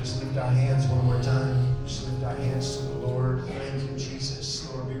lift our hands one more time. Just lift our hands to the Lord. Thank you,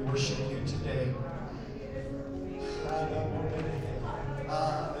 Jesus. Lord, we worship you today.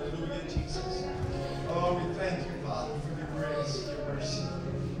 Hallelujah, Jesus. Oh, we thank you, Father, for your grace, your mercy,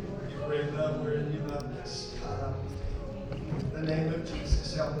 your great love wherein you loved us. In the name of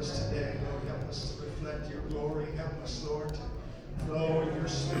Jesus, help us today. Lord, help us to reflect your glory. Help us, Lord, to flow in your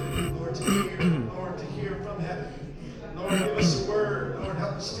spirit. Lord, to hear from heaven. Lord, give us a word. Lord,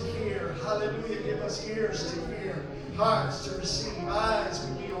 help us to hear. Hallelujah. Give us ears to hear, hearts to receive, eyes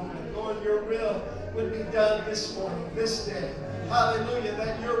would be open. Lord, your will would be done this morning, this day. Hallelujah.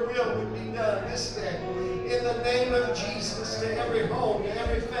 That your will would be done this day. In the name of Jesus, to every home, to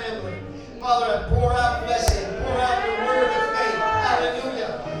every family. Father, pour out blessing. Pour out your word of faith.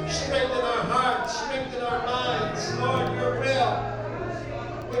 Hallelujah. Strengthen our hearts. Strengthen our minds. Lord, your will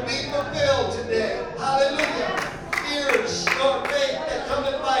would be fulfilled today. Hallelujah. Ears, Lord, faith that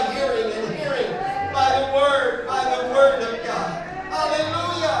cometh by hearing, and hearing by the word of God.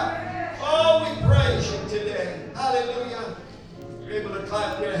 Hallelujah. Oh, we praise you today. Hallelujah. You're able to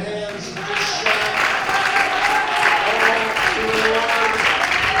clap your hands and just shout. Oh, to the Lord.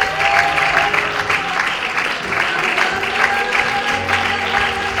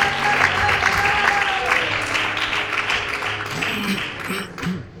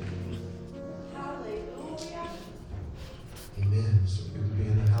 Amen. So good to be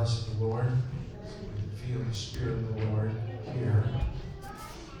in the house of the Lord. So we can feel the Spirit of the Lord here.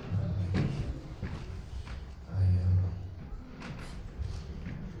 I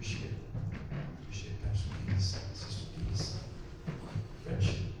appreciate Pastor Peace, Sister Peace,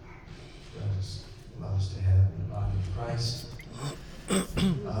 friendship God has allowed us to have in the body of Christ.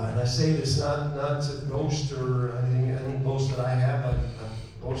 And I say this not to boast or any boast that I have. I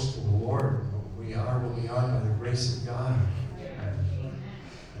boast in the Lord. We are what we are by the grace of God.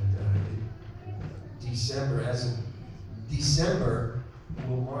 December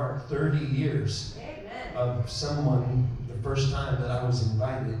will mark 30 years of someone, the first time that I was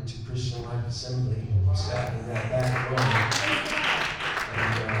invited to Christian Life Assembly, and sat in that back row.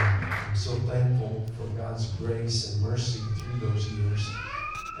 And I'm so thankful for God's grace and mercy through those years.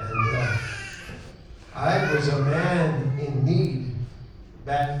 And I was a man in need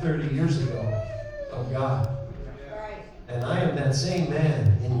back 30 years ago of God. And I am that same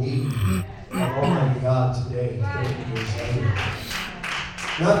man in need of Almighty God today, 30 years later.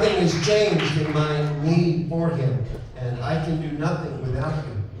 Nothing has changed in my need for Him, and I can do nothing without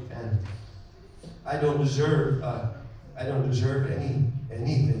Him. And I don't deserve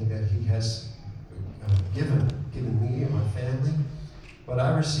anything that He has given me and my family, but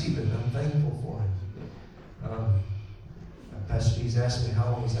I receive it. I'm thankful for it. Pastor Dees asked me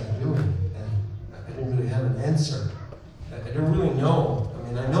how was I doing, and I didn't really have an answer. I don't really know. I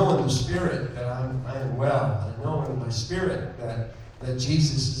mean, I know in the spirit that I am well. I know in my spirit that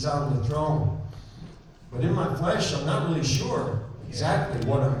Jesus is on the throne. But in my flesh, I'm not really sure exactly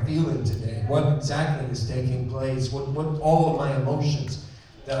what I'm feeling today, what exactly is taking place, what all of my emotions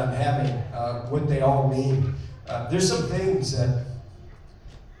that I'm having, what they all mean. There's some things that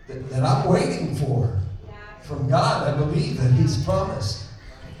I'm waiting for from God. I believe that He's promised.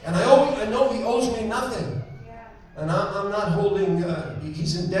 And I know He owes me nothing. And I'm not holding,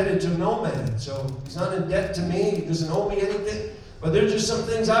 He's indebted to no man. So He's not in debt to me. He doesn't owe me anything. But there's just some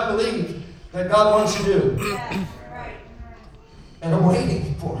things I believe that God wants to do. Yes, right. And I'm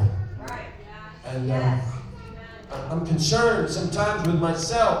waiting for it. Right. And I'm concerned sometimes with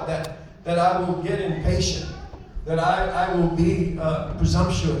myself that I will get impatient, that I will be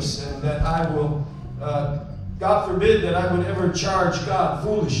presumptuous, and that I will, God forbid that I would ever charge God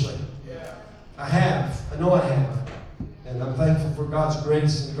foolishly. Yeah. I know I have. And I'm thankful for God's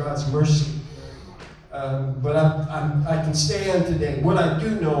grace and God's mercy. But I can stand today. What I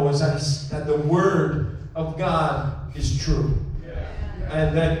do know is that the Word of God is true. Yeah.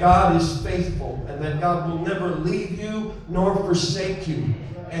 And that God is faithful. And that God will never leave you nor forsake you.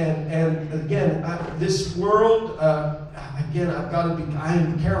 And again, this world, I've got to be, I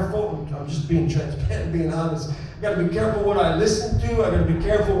am careful. I'm just being transparent, being honest. I've got to be careful what I listen to. I've got to be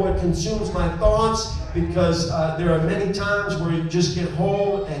careful what consumes my thoughts, because there are many times where you just get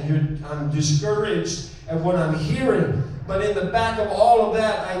home and I'm discouraged at what I'm hearing. But in the back of all of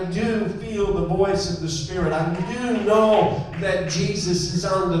that, I do feel the voice of the Spirit. I do know that Jesus is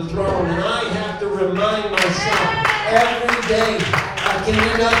on the throne, and I have to remind myself every day I can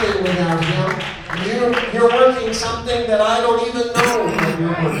do nothing without Him. You're working something that I don't even know that you're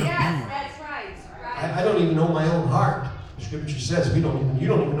working. Yes, that's right. I don't even know my own heart. The Scripture says you don't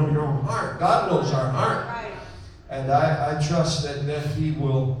even know your own heart. God knows our heart. And I trust that He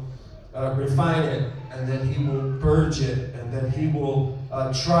will refine it, and that He will purge it, and that He will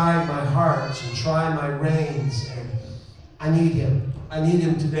try my hearts and try my reins. And I need Him. I need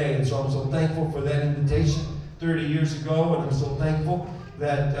Him today. And so I'm so thankful for that invitation 30 years ago, and I'm so thankful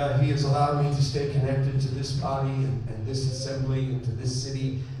that He has allowed me to stay connected to this body and this assembly and to this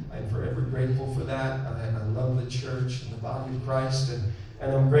city. I'm forever grateful for that. I love the church and the body of Christ,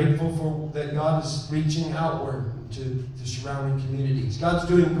 and I'm grateful for that God is reaching outward to the surrounding communities. God's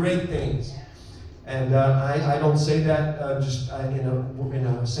doing great things. And I don't say that just in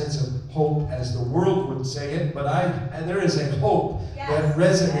a sense of hope as the world would say it, but there is a hope that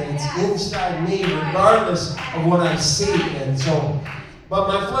resonates inside me regardless of what I see. And so, but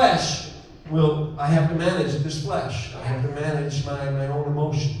my flesh I have to manage this flesh. I have to manage my own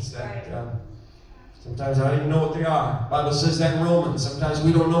emotions that sometimes I don't even know what they are. The Bible says that in Romans. Sometimes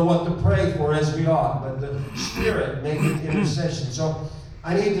we don't know what to pray for as we ought, but the Spirit maketh intercession. So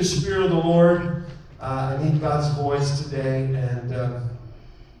I need the Spirit of the Lord. I need God's voice today, and I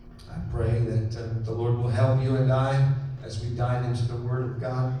pray that the Lord will help you and I as we dive into the Word of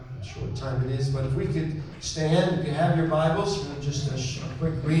God. I'm sure what time it is, but if we could stand, if you have your Bibles, for just a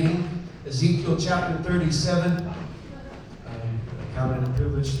quick reading. Ezekiel chapter 37. I count it a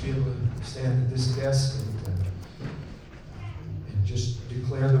privilege to be able to stand at this desk and just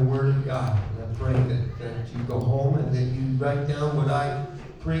declare the Word of God. And I pray that you go home and that you write down what I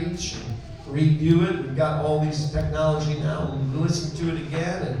preach and review it. We've got all these technology now, and listen to it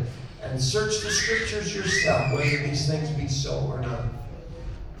again and search the Scriptures yourself, whether these things be so or not.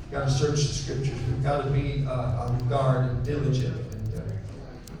 You've got to search the Scriptures. We've got to be on guard and diligent.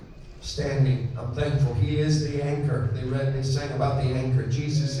 Standing. I'm thankful. He is the anchor. They sang about the anchor.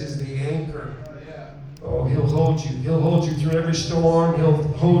 Jesus is the anchor. Oh, He'll hold you. He'll hold you through every storm. He'll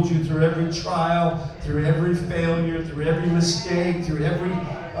hold you through every trial, through every failure, through every mistake, through every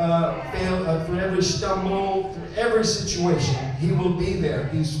through every stumble, through every situation. He will be there.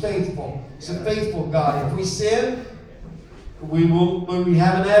 He's faithful. He's a faithful God. If we sin, we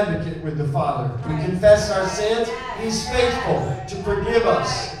have an advocate with the Father. If we confess our sins, He's faithful to forgive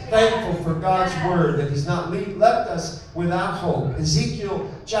us. Thankful for God's Word, that He's not left us without hope. Ezekiel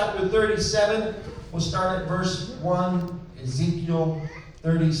chapter 37, we'll start at verse 1. Ezekiel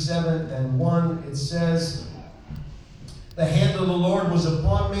 37 and 1, it says, "The hand of the Lord was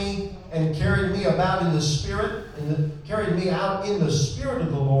upon me and carried me about in the Spirit, carried me out in the Spirit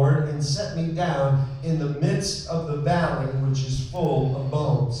of the Lord, and set me down in the midst of the valley, which is full of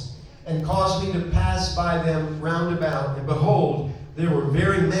bones, and caused me to pass by them round about. And behold, there were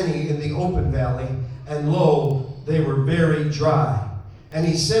very many in the open valley, and lo, they were very dry. And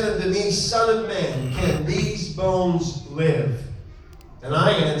He said unto me, Son of man, can these bones live? And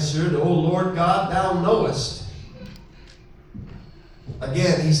I answered, O Lord God, Thou knowest.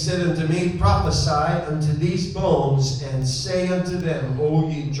 Again He said unto me, Prophesy unto these bones, and say unto them, O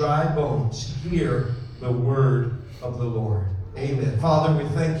ye dry bones, hear the word of the Lord." Amen. Father, we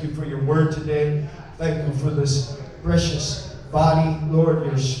thank You for Your word today. Thank You for this precious body, Lord,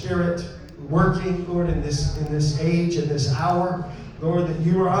 Your Spirit working, Lord, in this age, in this hour. Lord, that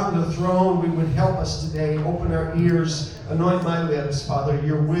You are on the throne. We would help us today. Open our ears. Anoint my lips, Father.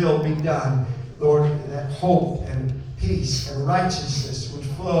 Your will be done. Lord, that hope and peace and righteousness would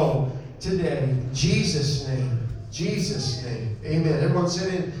flow today. In Jesus' name. Jesus' name. Amen. Everyone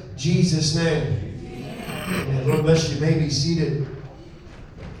said in Jesus' name. Amen. Lord bless you. You may be seated.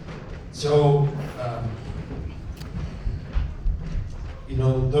 So,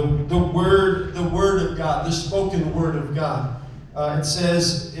 the word of God, the spoken word of God. It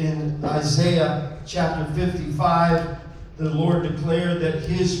says in Isaiah chapter 55, the Lord declared that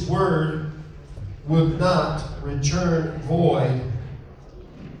His word would not return void.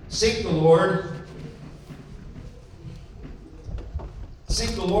 Seek the Lord.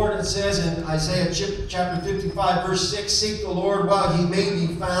 Seek the Lord, it says in Isaiah chapter 55, verse 6, "Seek the Lord while He may be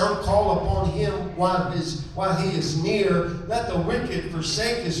found. Call upon Him while He is near. Let the wicked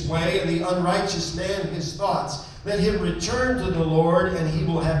forsake his way, and the unrighteous man his thoughts. Let him return to the Lord, and He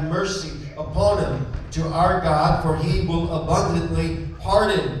will have mercy upon him. To our God, for He will abundantly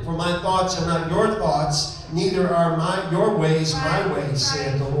pardon. For my thoughts are not your thoughts, neither are your ways my ways,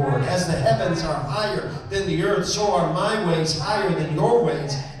 saith the Lord. As the heavens are higher than the earth, so are my ways higher than your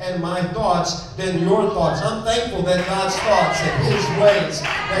ways, and my thoughts than your thoughts." I'm thankful that God's thoughts and His ways,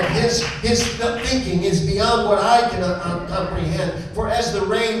 that His thinking is beyond what I can comprehend. "For as the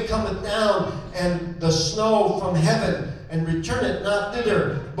rain cometh down and the snow from heaven, and return it not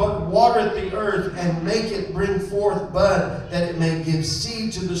thither, but watereth the earth, and make it bring forth bud, that it may give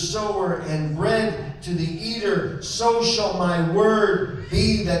seed to the sower, and bread to the eater, so shall my word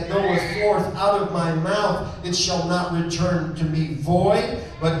be that goeth forth out of my mouth. It shall not return to me void,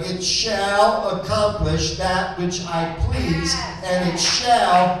 but it shall accomplish that which I please, and it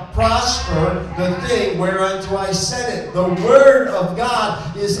shall prosper the thing whereunto I sent it. The word of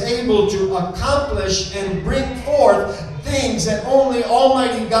God is able to accomplish and bring forth things that only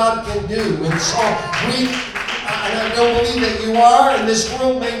Almighty God can do. And so and I don't believe that you are, and this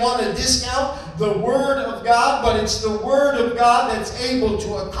world may want to discount the Word of God, but it's the Word of God that's able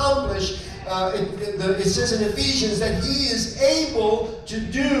to accomplish. It says in Ephesians that He is able to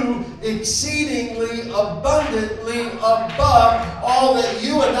do exceedingly abundantly above all that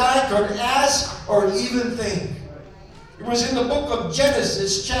you and I could ask or even think. It was in the book of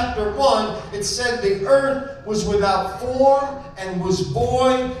Genesis, chapter 1, it said the earth was without form and was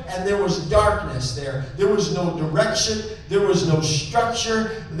void, and there was darkness there. There was no direction. There was no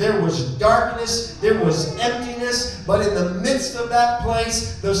structure. There was darkness. There was emptiness. But in the midst of that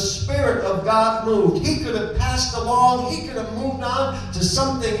place, the Spirit of God moved. He could have passed along. He could have moved on to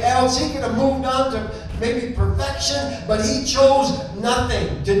something else. He could have moved on to maybe perfection, but He chose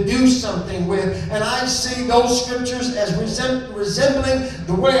nothing to do something with. And I see those scriptures as resembling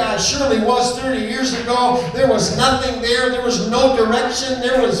the way I surely was 30 years ago. There was nothing there. There was no direction.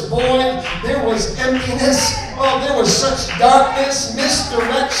 There was void. There was emptiness. Oh, there was such darkness,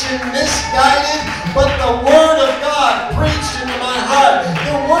 misdirection, misguided. But the Word of God preached into my heart.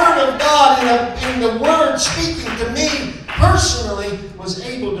 The Word of God in the Word speaking to me personally was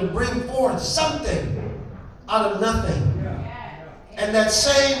able to bring forth something out of nothing. And that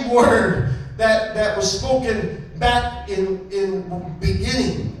same word that was spoken back in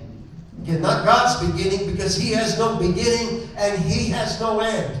beginning, again, not God's beginning, because He has no beginning and He has no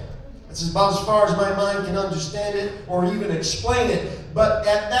end. That's about as far as my mind can understand it or even explain it. But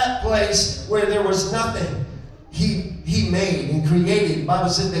at that place where there was nothing, He made and created. The Bible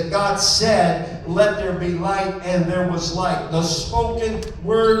said that God said, "Let there be light," and there was light. The spoken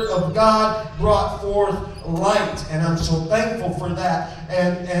word of God brought forth light, and I'm so thankful for that.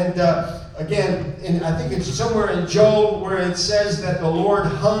 And again, I think it's somewhere in Job where it says that the Lord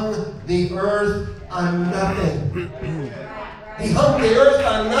hung the earth on nothing. He hung the earth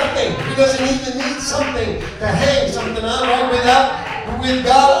on nothing. He doesn't even need something to hang something on, right? With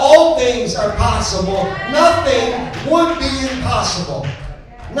God, all things are possible. Nothing would be impossible.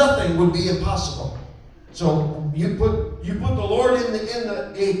 Nothing would be impossible. So you put the Lord in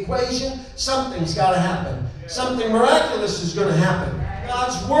the equation, something's got to happen. Something miraculous is going to happen.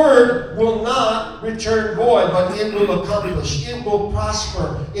 God's word will not return void, but it will accomplish. It will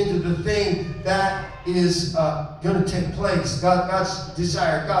prosper into the thing that is going to take place. God's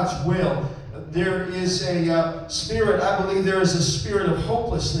desire, God's will. There is a spirit, I believe there is a spirit of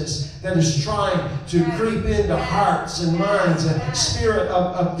hopelessness that is trying to creep into hearts and minds. A spirit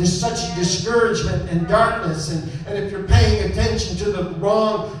of such discouragement and darkness. And if you're paying attention to the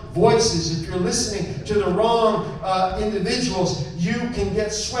wrong voices, if you're listening to the wrong individuals, you can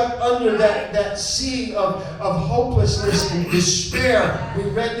get swept under that sea of hopelessness and despair. We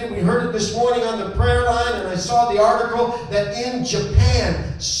read it, we heard it this morning on the prayer line, and I saw the article that in Japan,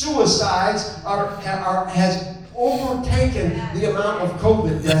 suicides has overtaken the amount of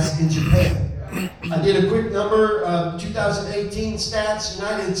COVID deaths in Japan. I did a quick number, 2018 stats,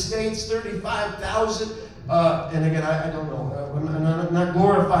 United States, 35,000. And again, I don't know. I'm not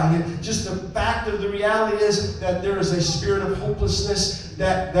glorifying it. Just the fact of the reality is that there is a spirit of hopelessness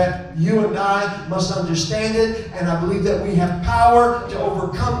that you and I must understand it. And I believe that we have power to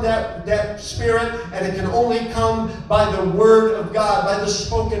overcome that spirit. And it can only come by the Word of God, by the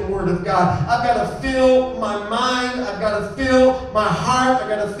spoken Word of God. I've got to fill my mind. I've got to fill my heart. I've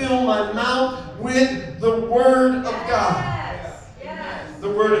got to fill my mouth with the Word of God. Yes. The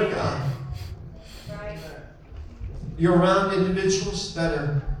Word of God. You're around individuals that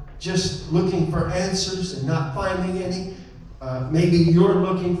are just looking for answers and not finding any. Maybe you're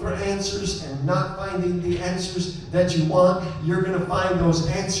looking for answers and not finding the answers that you want. You're going to find those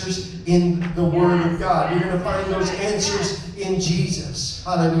answers in the Word of God. You're going to find those answers in Jesus.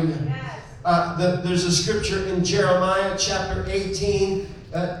 Hallelujah. There's a scripture in Jeremiah chapter 18.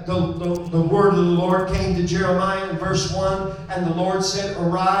 The word of the Lord came to Jeremiah in verse 1. And the Lord said,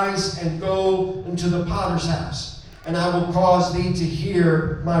 "Arise and go into the potter's house, and I will cause thee to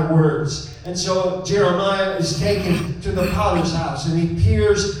hear my words." And so Jeremiah is taken to the potter's house, and he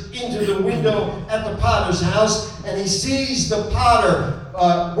peers into the window at the potter's house, and he sees the potter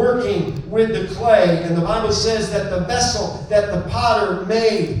working with the clay. And the Bible says that the vessel that the potter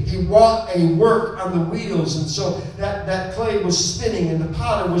made, he wrought a work on the wheels. And so that clay was spinning, and the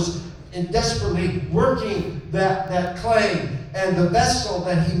potter was desperately working that clay. And the vessel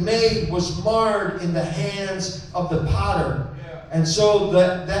that he made was marred in the hands of the potter. And so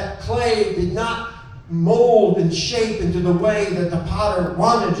that clay did not mold and shape into the way that the potter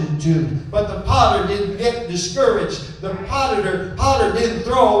wanted it to. But the potter didn't get discouraged. The potter didn't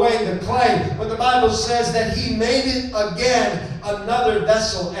throw away the clay. But the Bible says that he made it again, another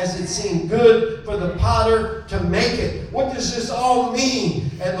vessel, as it seemed good for the potter to make it. What does this all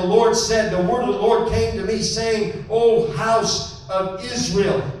mean? And the Lord said, the word of the Lord came to me saying, O house of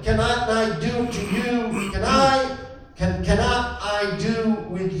Israel, cannot I do to you, cannot I do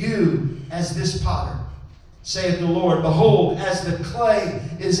with you as this potter? Saith the Lord, behold, as the clay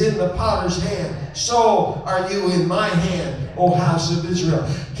is in the potter's hand, so are you in my hand, O house of Israel.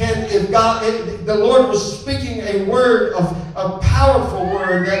 The Lord was speaking a word, a powerful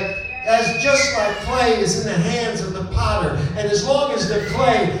word, that as just like clay is in the hands of the potter, and as long as the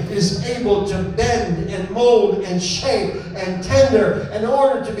clay is able to bend and mold and shape and tender in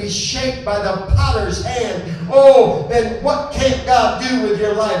order to be shaped by the potter's hand, then what can't God do with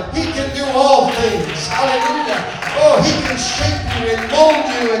your life? He can do all things. Hallelujah. He can shape you and mold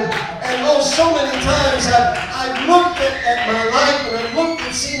you. And so many times I've looked at my life, and I've looked,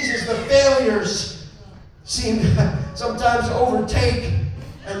 it seems as the failures seem to sometimes overtake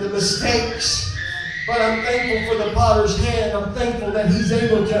and the mistakes. But I'm thankful for the potter's hand. I'm thankful that he's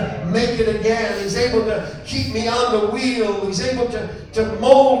able to make it again. He's able to keep me on the wheel. He's able to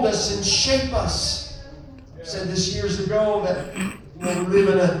mold us and shape us. I said this years ago that we live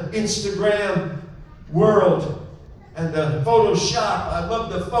in an Instagram world. And the Photoshop, I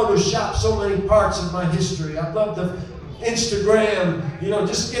love to Photoshop so many parts of my history. I love the Instagram,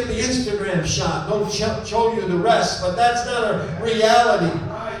 just get the Instagram shot. Don't show you the rest, but that's not a reality.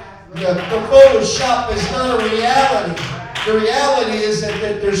 The Photoshop is not a reality. The reality is that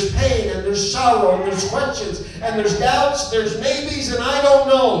there's pain and there's sorrow and there's questions and there's doubts, there's maybes and I don't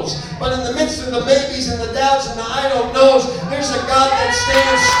knows. But in the midst of the maybes and the doubts and the I don't knows, there's a God that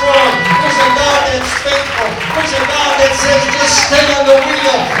stands strong. There's a God that's faithful. There's a God that says, just stay on the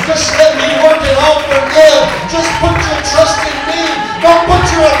wheel. Just let me work it all for good. Just put your trust in me. Don't put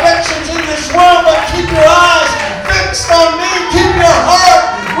your affections in this world, but keep your eyes fixed on me. Keep your heart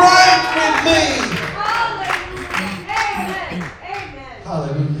right with me.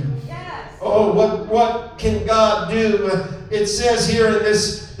 Hallelujah. Yes. What can God do? It says here in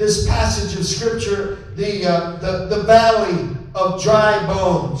this passage of Scripture, the valley of dry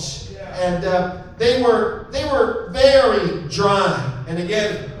bones. And they were very dry. And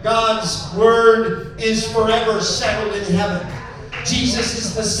again, God's word is forever settled in heaven. Jesus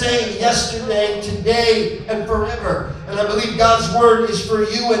is the same yesterday, today, and forever. And I believe God's word is for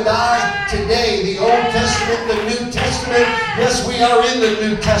you and I today. The Old Testament, the New Testament. Yes, we are in the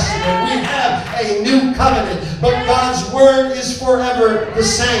New Testament. We have a new covenant. But God's word is forever the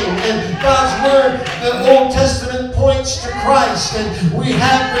same. And God's word, the Old Testament points to Christ. And we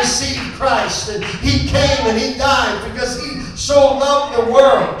have received Christ. And He came and He died because He so loved the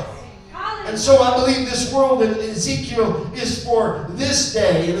world. And so I believe this world in Ezekiel is for this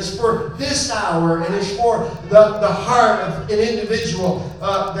day, and is for this hour, and is for the heart of an individual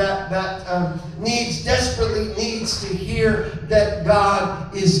that desperately needs to hear that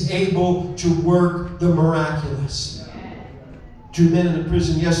God is able to work the miraculous. 2 men in the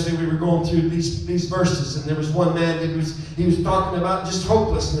prison yesterday, we were going through these verses, and there was one man that he was talking about just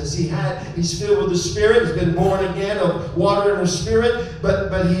hopelessness. He's filled with the Spirit. He's been born again of water and of Spirit,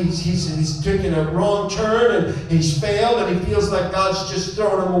 but he's taken a wrong turn and he's failed, and he feels like God's just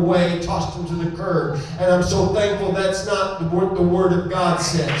thrown him away, tossed him to the curb. And I'm so thankful that's not what the Word of God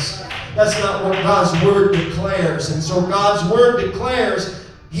says. That's not what God's Word declares. And so God's Word declares,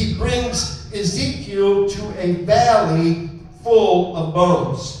 He brings Ezekiel to a valley full of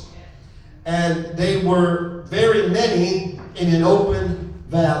bones. And they were very many in an open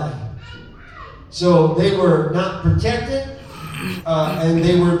valley. So they were not protected, and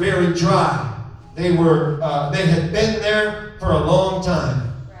they were very dry. They had been there for a long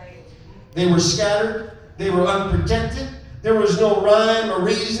time. They were scattered. They were unprotected. There was no rhyme or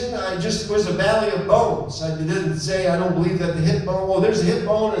reason. It was a valley of bones. It didn't say, I don't believe that the hip bone, there's the hip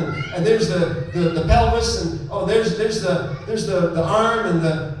bone, and there's the pelvis, and there's the arm and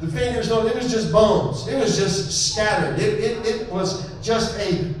the fingers. No, it was just bones. It was just scattered. It was just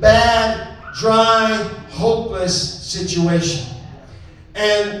a bad, dry, hopeless situation.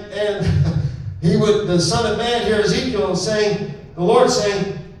 And the Son of Man here, Ezekiel, is saying, The Lord's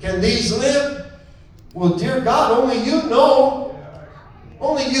saying, can these live? Well, dear God, only you know.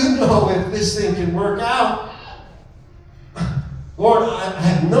 Only you know if this thing can work out. Lord, I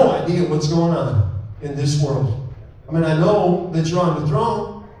have no idea what's going on in this world. I mean, I know that you're on the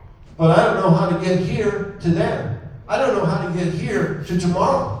throne, but I don't know how to get here to there. I don't know how to get here to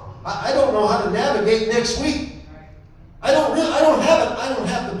tomorrow. I don't know how to navigate next week. I don't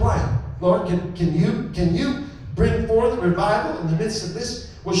have the plan. Lord, can you bring forth revival in the midst of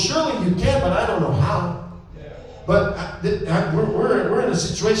this? Well, surely you can, but I don't know how. But we're in a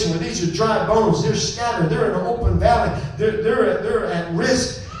situation where these are dry bones. They're scattered. They're in an open valley. They're at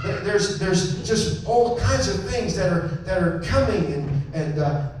risk. There's just all kinds of things that are coming and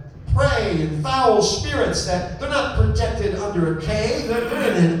prey and foul spirits that they're not protected under a cave.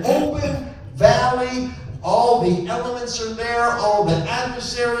 They're in an open valley. All the elements are there. All the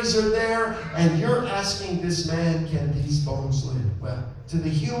adversaries are there. And you're asking this man, can these bones live? Well, to the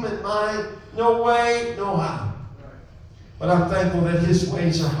human mind, no way, no how. But I'm thankful that his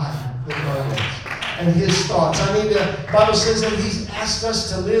ways are higher than our ways. And his thoughts. The Bible says that he's asked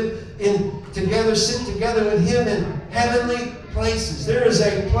us to live together, sit together with him in heavenly places. There is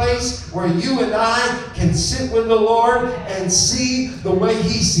a place where you and I can sit with the Lord and see the way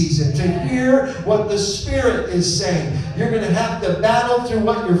he sees it, to hear what the Spirit is saying. You're going to have to battle through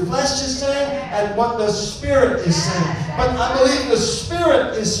what your flesh is saying and what the Spirit is saying. But I believe the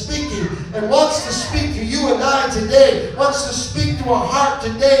Spirit is speaking and wants to speak to you and I today, wants to speak to a heart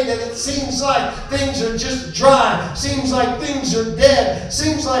today that it seems like things are just dry, seems like things are dead,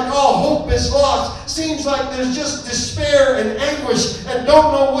 seems like all hope is lost, seems like there's just despair and anguish and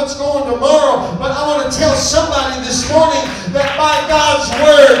don't know what's going tomorrow. But I want to tell somebody this morning that by God's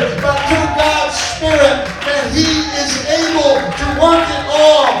Word, but through God's Spirit, that he is able to work it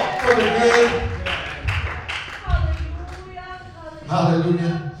all for the good.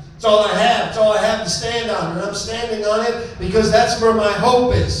 Hallelujah. It's all I have. It's all I have to stand on. And I'm standing on it because that's where my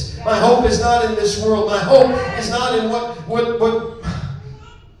hope is. My hope is not in this world. My hope is not in what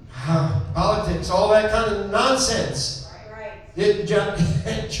politics, all that kind of nonsense. It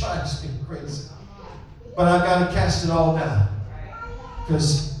drives me crazy. But I've got to cast it all down.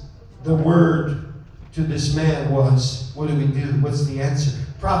 Because the word to this man was, what do we do? What's the answer?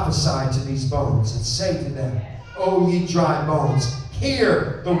 Prophesy to these bones and say to them, O ye dry bones,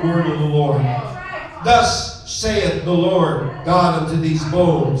 hear the word of the Lord. Thus saith the Lord God unto these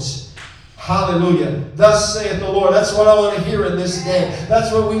bones. Hallelujah. Thus saith the Lord. That's what I want to hear in this day.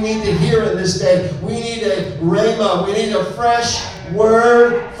 That's what we need to hear in this day. We need a rhema. We need a fresh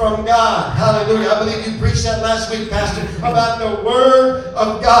word from God. Hallelujah. I believe you preached that last week, Pastor, about the word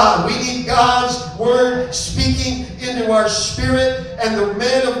of God. We need God's word speaking into our spirit. And the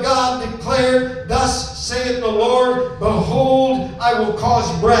man of God declared, thus saith the Lord, behold, I will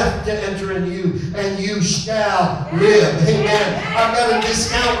cause breath to enter in you, and you shall live. Amen. I've got to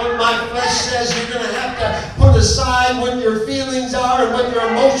discount what my flesh says. You're going to have to put aside what your feelings are and what your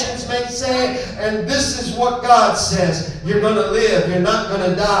emotions may say. And this is what God says. You're going to live. You're not going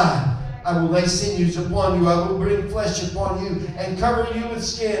to die. I will lay sinews upon you. I will bring flesh upon you and cover you with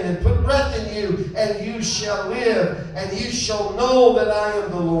skin and put breath in you, and you shall live, and you shall know that I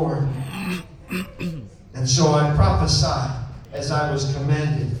am the Lord. And so I prophesied as I was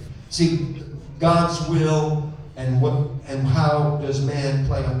commanded. See, God's will and how does man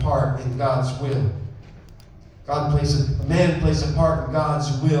play a part in God's will? Man plays a part in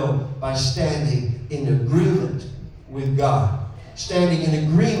God's will by standing in agreement with God. Standing in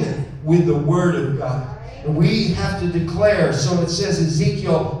agreement with the Word of God. And we have to declare. So it says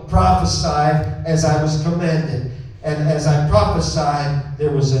Ezekiel prophesied as I was commanded. And as I prophesied,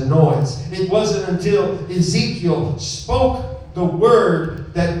 there was a noise. It wasn't until Ezekiel spoke the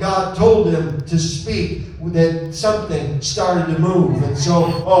word that God told him to speak that something started to move. And so,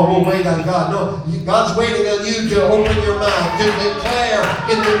 we'll wait on God. No, God's waiting on you to open your mouth, to declare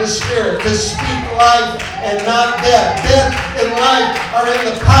into the Spirit, to speak life and not death. Death and life are in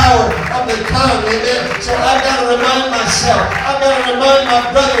the power of the tongue. Amen. So I've got to remind myself. I've got to remind my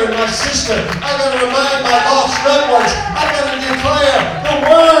brother and my sister. I've got to remind my lost loved ones. I've got to declare the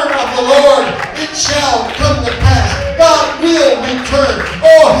word of the Lord. It shall come to pass. God will return.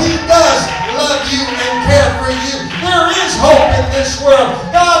 He does love you and care for you. There is hope in this world.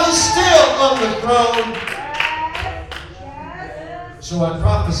 God is still on the throne. So I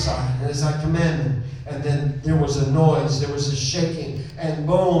prophesied as I commanded. And then there was a noise, there was a shaking, and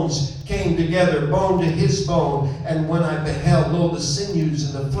bones came together, bone to his bone. And when I beheld, lo, the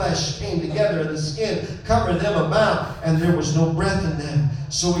sinews and the flesh came together, and the skin covered them about, and there was no breath in them.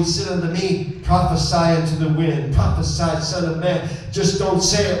 So he said unto me, prophesy unto the wind, prophesy, son of man. Just don't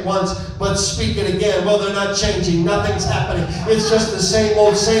say it once, but speak it again. Well, they're not changing. Nothing's happening. It's just the same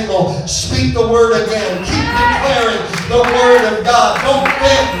old, same old. Speak the word again. Keep declaring the word of God. Don't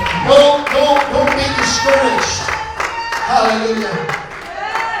bend. Don't be discouraged. Hallelujah.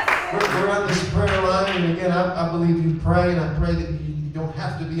 We're on this prayer line, and again, I believe you pray, and I pray that you don't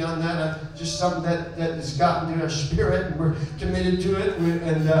have to be on that. Just something that has gotten to our spirit, and we're committed to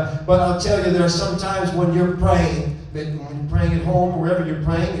it. But I'll tell you, there are some times when you're praying, when you're praying at home, wherever you're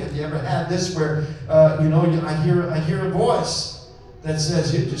praying. Have you ever had this where I hear a voice that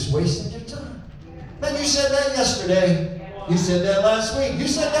says you're just wasting your time? Man, you said that yesterday. You said that last week. You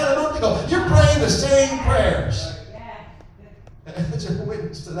said that a month ago. You're praying the same prayers. Is there a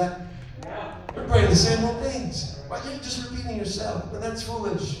witness to that? You're praying the same old things. Why are you just repeating yourself? But that's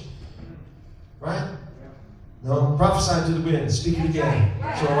foolish. Right? No, prophesy to the wind. Speak it again.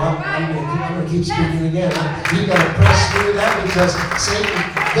 So I'm going to keep speaking again. You've got to press through that, because Satan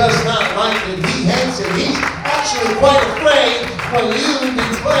does not like it. He hates it. He's actually quite afraid when you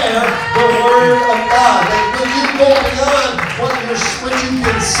declare the word of God. That when you go beyond what you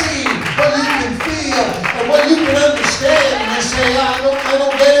can see, what you can feel, and what you can understand, and you say, I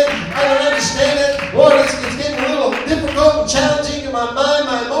don't get it. I don't understand it. Lord, it's getting a little difficult and challenging in my mind.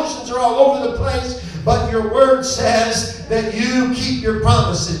 My emotions are all over the place. But your word says that you keep your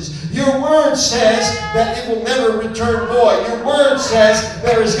promises. Your word says that it will never return void. Your word says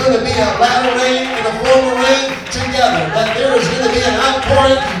there is going to be a latter rain and a former rain together. That there is going to be an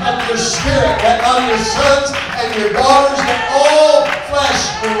outpouring of your spirit, that on your sons and your daughters, that all flesh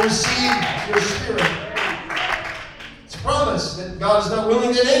will receive your spirit. It's a promise that God is not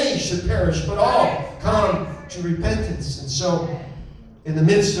willing that any should perish, but all come to repentance. And so, in the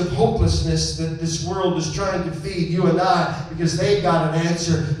midst of hopelessness that this world is trying to feed you and I, because they've got an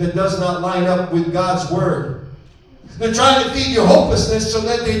answer that does not line up with God's word. They're trying to feed you hopelessness so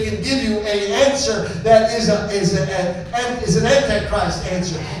that they can give you an answer that is an antichrist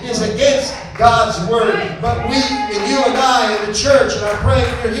answer, is against God's word. But we, and you and I in the church, and I pray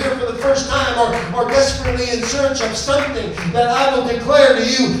if you're here for the first time or desperately in search of something, that I will declare to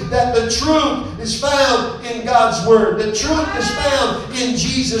you that the truth is found in God's word. The truth is found in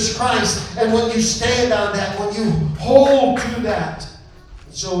Jesus Christ. And when you stand on that, when you hold to that.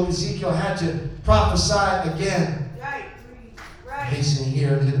 So Ezekiel had to prophesy again. Hastening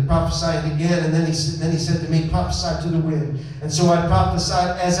here, and prophesied again, and then he said to me, prophesy to the wind. And so I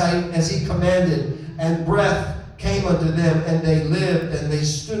prophesied as he commanded, and breath came unto them, and they lived, and they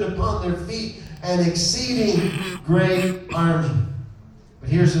stood upon their feet, an exceeding great army. But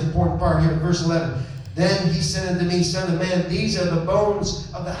here's the important part here in verse 11. Then he said unto me, Son of man, these are the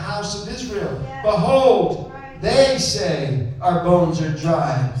bones of the house of Israel. Behold, they say, our bones are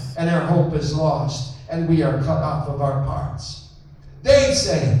dry, and our hope is lost, and we are cut off of our parts. They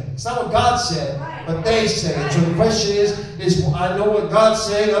say it. It's not what God said, but they say it. So the question is I know what God's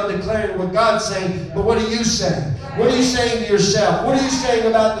saying, I'm declaring what God's saying, but what are you saying? What are you saying to yourself? What are you saying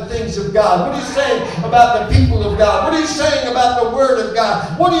about the things of God? What are you saying about the people of God? What are you saying about the Word of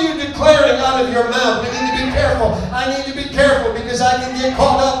God? What are you declaring out of your mouth? We need to be careful. I need to be careful, because I can get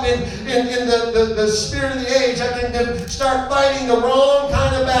caught up in the spirit of the age. I can start fighting the wrong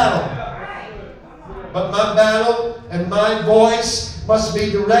kind of battle. But my battle and my voice must be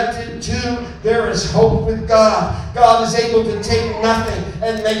directed to, there is hope with God. God is able to take nothing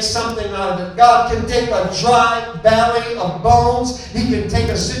and make something out of it. God can take a dry valley of bones. He can take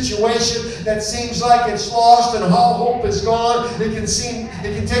a situation that seems like it's lost and all hope is gone. It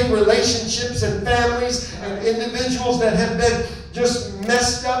can take relationships and families and individuals that have been just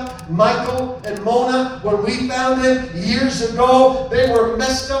messed up. Michael and Vona, when we found them years ago, they were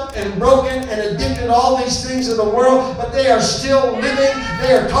messed up and broken and addicted to all these things of the world, but they are still living.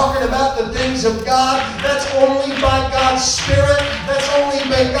 They are talking about the things of God. That's only by God's Spirit. That's only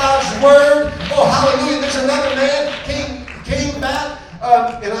by God's Word. Oh, hallelujah. There's another man came back,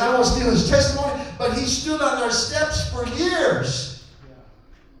 and I don't want to steal his testimony, but he stood on our steps for years.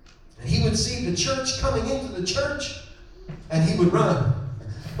 And he would see the church coming into the church, and he would run.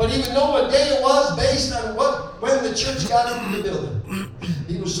 But he would know what day it was based on when the church got into the building.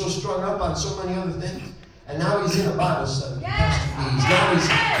 He was so strung up on so many other things. And now he's in a Bible study. Now he's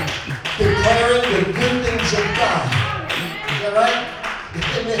declaring the good things of God. Is that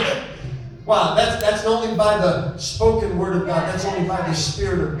right? Amen. Wow, that's only by the spoken word of God. That's only by the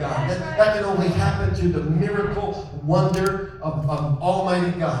Spirit of God. That can only happen through the miracle wonder of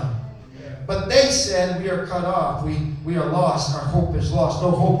Almighty God. But they said, we are cut off. We are lost. Our hope is lost.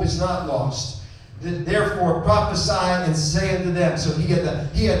 No, hope is not lost. Therefore prophesy and say unto them. So he had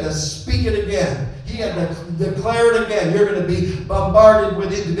to speak it again. He had to declare it again. You're going to be bombarded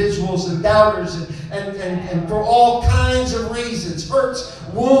with individuals and doubters and for all kinds of reasons. Hurts,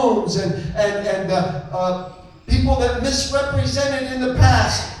 wounds, and people that misrepresented in the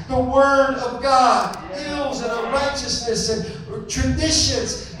past the Word of God. Ills and unrighteousness and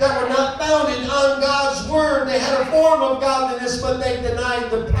traditions that were not founded on God's Word. They had a form of godliness, but they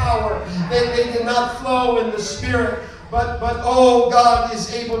denied the power. They did not flow in the Spirit. But oh, God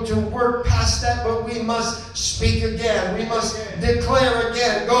is able to work past that, but we must speak again. We must declare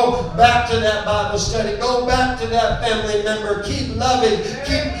again. Go back to that Bible study. Go back to that family member. Keep loving.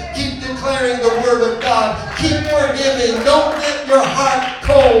 Keep declaring the Word of God. Keep forgiving. Don't get your heart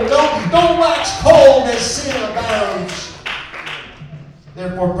cold. Don't wax cold as sin abounds.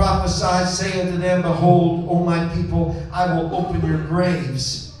 Therefore prophesy, say unto them, behold, O my people, I will open your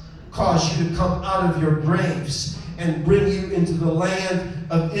graves, cause you to come out of your graves, and bring you into the land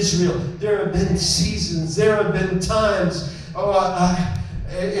of Israel. There have been seasons. There have been times.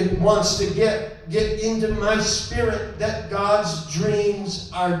 It wants to get into my spirit that God's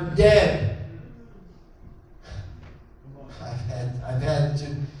dreams are dead. I've had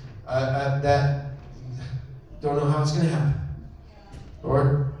to. That don't know how it's going to happen.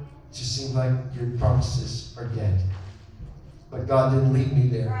 Lord, it just seems like your promises are dead. But God didn't leave me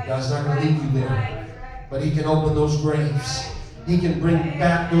there. God's not going to leave you there. But He can open those graves. He can bring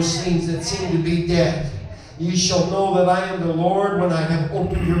back those things that seem to be dead. You shall know that I am the Lord when I have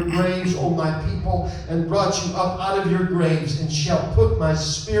opened your graves, O my people, and brought you up out of your graves, and shall put my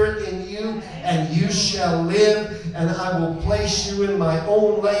spirit in you, and you shall live, and I will place you in my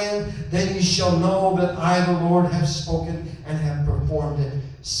own land. Then you shall know that I, the Lord, have spoken and have performed it,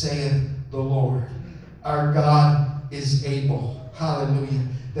 saith the Lord. Our God is able, hallelujah,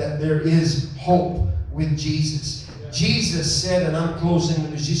 that there is hope with Jesus. Jesus said, and I'm closing, the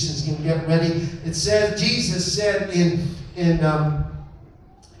musicians can get ready. It says, Jesus said in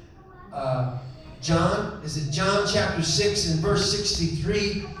John chapter 6 and verse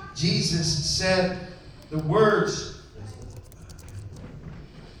 63, Jesus said the words,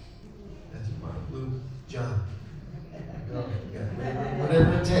 Matthew, Mark, Luke, John.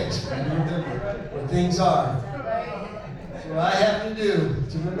 Whatever it takes for you to remember where things are. That's what I have to do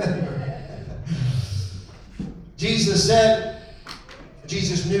to remember. Jesus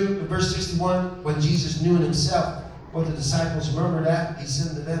knew, in verse 61, when Jesus knew in himself what the disciples murmured at, he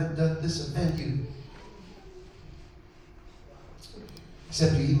said to them, doth this offend you?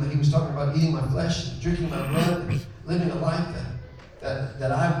 Except you eat he was talking about eating my flesh, drinking my blood, and living a life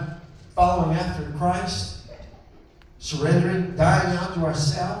that I'm following after Christ, surrendering, dying out to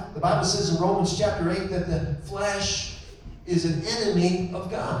ourselves. The Bible says in Romans chapter 8 that the flesh is an enemy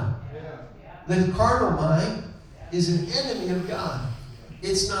of God. The carnal mind is an enemy of God.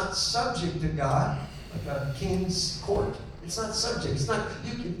 It's not subject to God, like a king's court. It's not subject. It's not.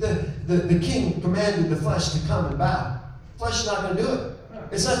 The king commanded the flesh to come and bow. The flesh is not going to do it.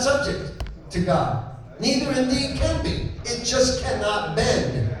 It's not subject to God. Neither indeed can be. It just cannot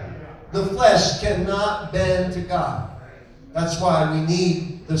bend. The flesh cannot bend to God. That's why we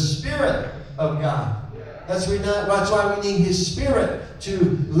need the Spirit of God. That's why we need His Spirit to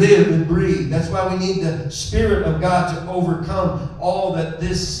live and breathe. That's why we need the Spirit of God to overcome all that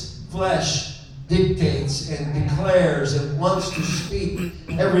this flesh dictates and declares and wants to speak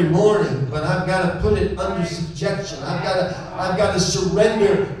every morning. But I've got to put it under subjection. I've got to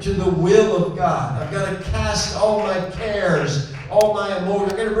surrender to the will of God. I've got to cast all my cares, all my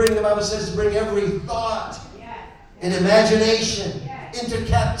emotions. I've got to bring, the Bible says, to bring every thought and imagination into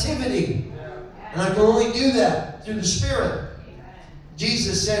captivity. And I can only do that through the Spirit.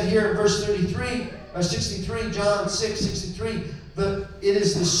 Jesus said here in verse 63, John 6:63, it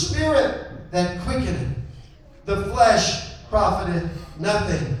is the Spirit that quickeneth, the flesh profiteth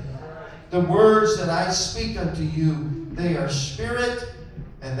nothing. The words that I speak unto you, they are spirit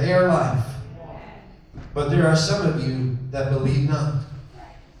and they are life. But there are some of you that believe not.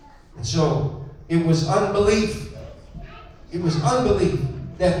 And so it was unbelief. It was unbelief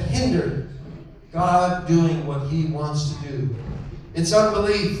that hindered God doing what He wants to do. It's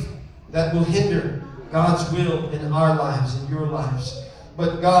unbelief that will hinder God's will in our lives, in your lives.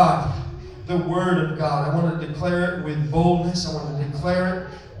 But God, the Word of God, I want to declare it with boldness. I want to declare it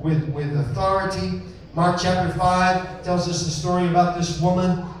with authority. Mark chapter 5 tells us the story about this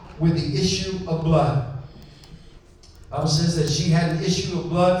woman with the issue of blood. The Bible says that she had an issue of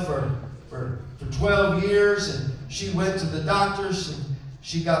blood for 12 years, and she went to the doctors, and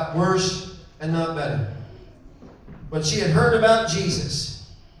she got worse and not better. But she had heard about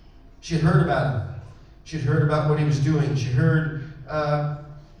Jesus. She had heard about him. She had heard about what he was doing. She heard that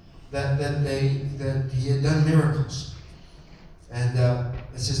he had done miracles. And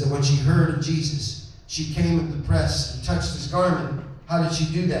it says that when she heard of Jesus, she came at the press and touched his garment. How did she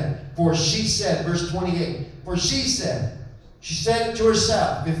do that? For she said, verse 28, for she said it to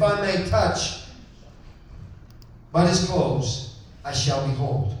herself, if I may touch but his clothes, I shall be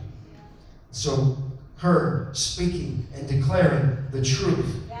whole. So her speaking and declaring the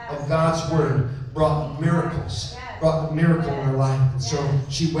truth of God's word brought miracles. Brought a miracle in her life. And so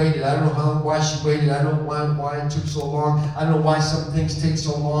she waited. I don't know why she waited. I don't know why it took so long. I don't know why some things take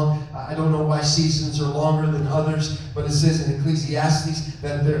so long. I don't know why seasons are longer than others. But it says in Ecclesiastes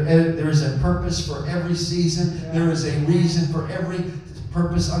that there is a purpose for every season. There is a reason for every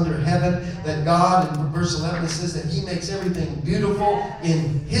purpose under heaven. That God, in verse 11, it says that he makes everything beautiful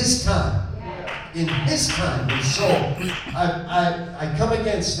in his time. In his time. And so I come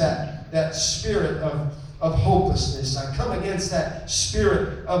against that spirit of hopelessness. I come against that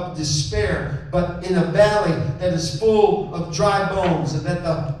spirit of despair, but in a valley that is full of dry bones, and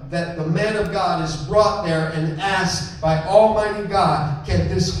that the man of God is brought there and asked by Almighty God, can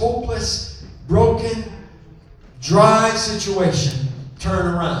this hopeless, broken, dry situation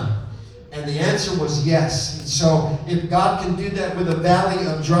turn around? And the answer was yes. And so if God can do that with a valley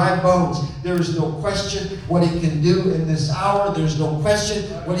of dry bones, there is no question what he can do in this hour. There's no question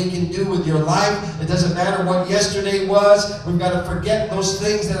what he can do with your life. It doesn't matter what yesterday was. We've got to forget those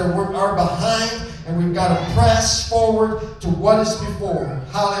things that are behind, and we've got to press forward to what is before.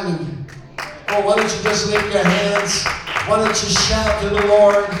 Hallelujah. Oh, why don't you just lift your hands? Why don't you shout to the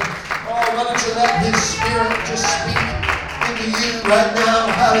Lord? Oh, why don't you let his spirit just speak into you right now?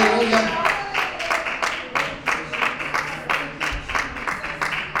 Hallelujah.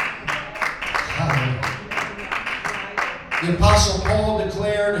 The Apostle Paul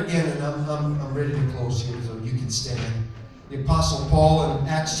declared, again, and I'm ready to close here, so you can stand. The Apostle Paul in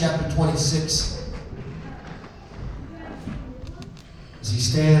Acts chapter 26, as he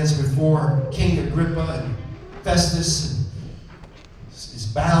stands before King Agrippa and Festus, and is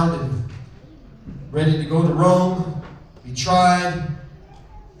bound and ready to go to Rome, be tried,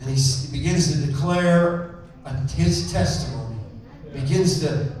 and he begins to declare his testimony. Begins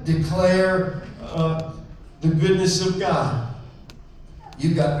to declare the goodness of God.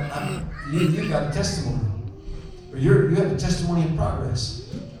 You've got a testimony. Or you have a testimony in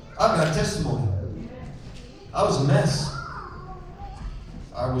progress. I've got a testimony. I was a mess.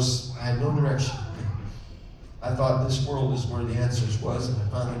 I had no direction. I thought this world is where the answers was, and I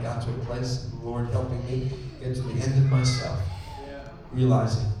finally got to a place, the Lord helping me get to the end of myself.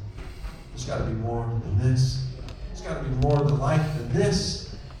 Realizing there's got to be more than this. There's got to be more to life than this.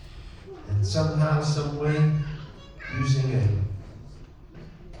 And somehow, some way, using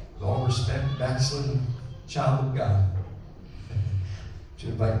with all respect, backslidden child of God to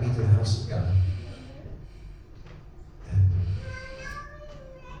invite me to the house of God. And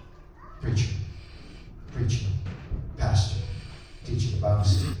preaching, pastor, teaching the Bible,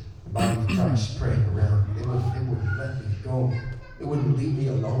 the body of Christ, praying around. They wouldn't let me go. They wouldn't leave me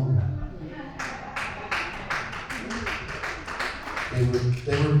alone.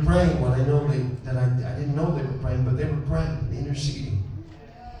 They were praying when I know that I didn't know they were praying, but they were praying, interceding,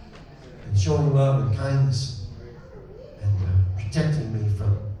 and showing love and kindness, and protecting me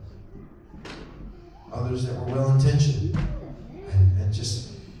from others that were well-intentioned, and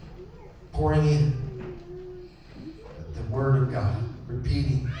just pouring in the Word of God,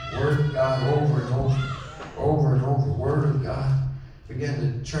 repeating Word of God over and over and over. Word of God began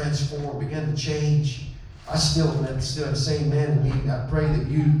to transform, began to change. I still am the same man in need. I pray that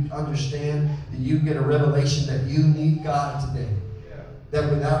you understand, that you get a revelation that you need God today. That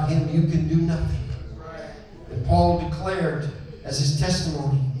without him you can do nothing. And Paul declared as his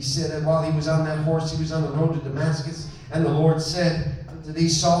testimony, he said that while he was on that horse, he was on the road to Damascus, and the Lord said unto thee,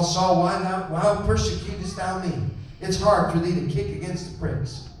 Saul, Saul, why persecutest thou me? It's hard for thee to kick against the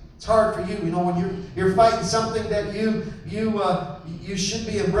pricks. It's hard for you, when you're fighting something that you should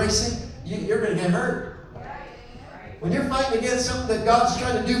be embracing, you're going to get hurt. When you're fighting against something that God's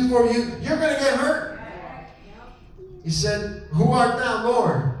trying to do for you, you're going to get hurt. He said, who art thou,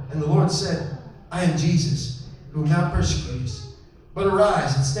 Lord? And the Lord said, I am Jesus, whom thou persecutest. But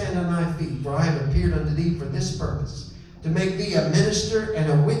arise and stand on thy feet, for I have appeared unto thee for this purpose, to make thee a minister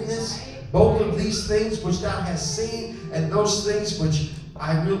and a witness, both of these things which thou hast seen, and those things which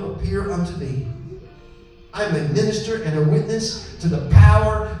I will appear unto thee. I'm a minister and a witness to the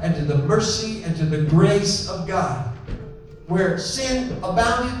power and to the mercy and to the grace of God. Where sin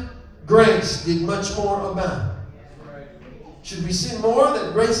abounded, grace did much more abound. Should we sin more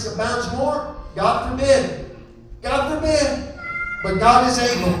that grace abounds more? God forbid. God forbid. But God is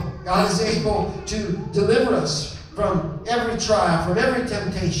able. God is able to deliver us from every trial, from every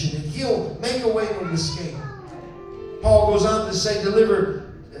temptation, and He'll make a way of escape. Paul goes on to say,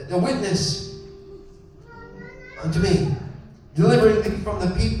 deliver the witness unto me, delivering thee from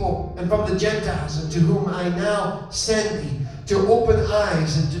the people and from the Gentiles, unto whom I now send thee, to open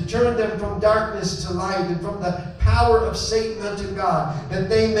eyes and to turn them from darkness to light and from the power of Satan unto God, that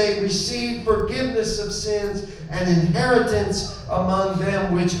they may receive forgiveness of sins and inheritance among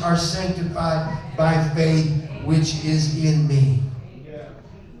them which are sanctified by faith which is in me.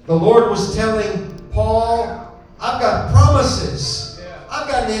 The Lord was telling Paul, I've got promises. I've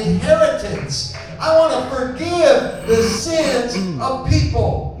got an inheritance. I want to forgive the sins of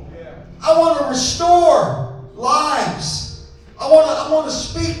people. I want to restore lives. I want to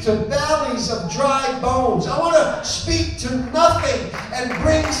speak to valleys of dry bones. I want to speak to nothing and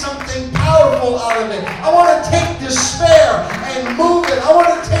bring something powerful out of it. I want to take despair and move it. I want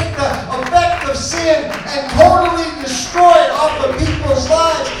to take the effect of sin and totally destroy it off of people's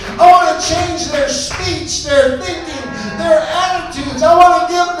lives. I want to change their speech, their thinking, their attitudes. I want to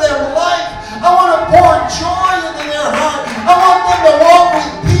give them life. I want to pour joy into their heart. I want them to walk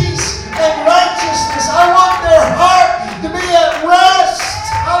with peace and righteousness. I want their heart to be at rest.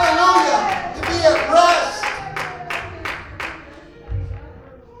 Hallelujah. To be at rest.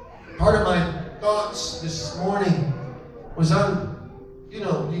 Part of my thoughts this morning was on, you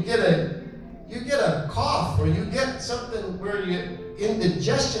get a cough or you get something where you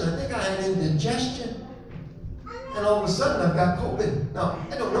indigestion. I think I had indigestion. And all of a sudden I've got COVID. Now,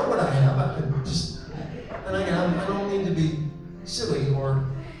 I don't know what I have. I don't mean to be silly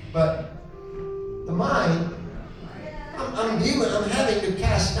but the mind, I'm having to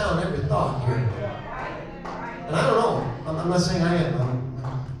cast down every thought here. And I don't know. I'm not saying I am. I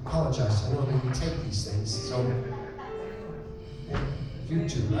apologize. I know that we take these things. So,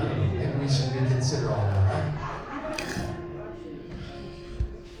 YouTube, I don't know. Maybe we should reconsider all that, right?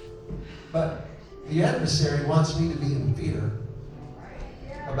 But the adversary wants me to be in fear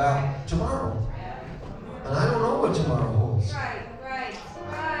about tomorrow. And I don't know what tomorrow holds.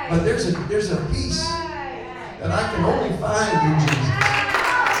 But there's a peace that I can only find in Jesus.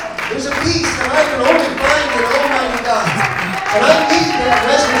 There's a peace that I can only find in Almighty God. And I need that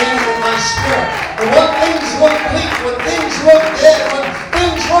resonating in my spirit. And when things look bleak, when things look dead, when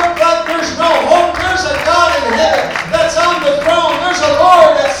things look like there's no hope, there's a God in heaven that's on the throne. There's a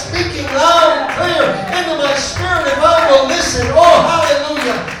Lord that's speaking loud and clear into my spirit if I will listen. Oh,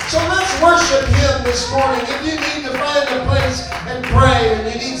 hallelujah. So let's worship Him this morning. If you need to find a place and pray, and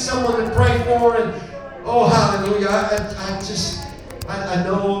you need someone to pray for, and oh, hallelujah. I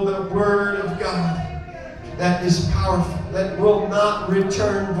know the Word of God that is powerful, that will not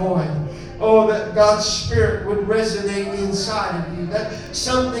return void. Oh, that God's Spirit would resonate inside of you. That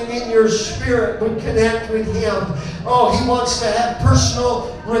something in your spirit would connect with Him. Oh, He wants to have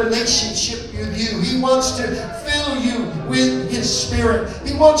personal relationship with you. He wants to fill you with His Spirit.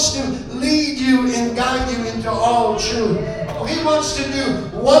 He wants to lead you and guide you into all truth. Oh, He wants to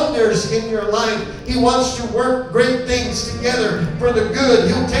do wonders in your life. He wants to work great things together for the good.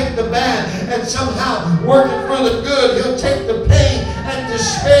 He'll take the bad and somehow work it for the good. He'll take the pain and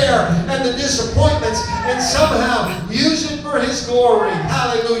despair and the disappointments and somehow use it for His glory.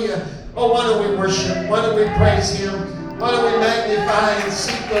 Hallelujah. Oh, why don't we worship? Why don't we praise Him? Why don't we magnify and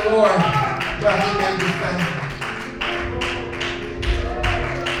seek the Lord while He may be found?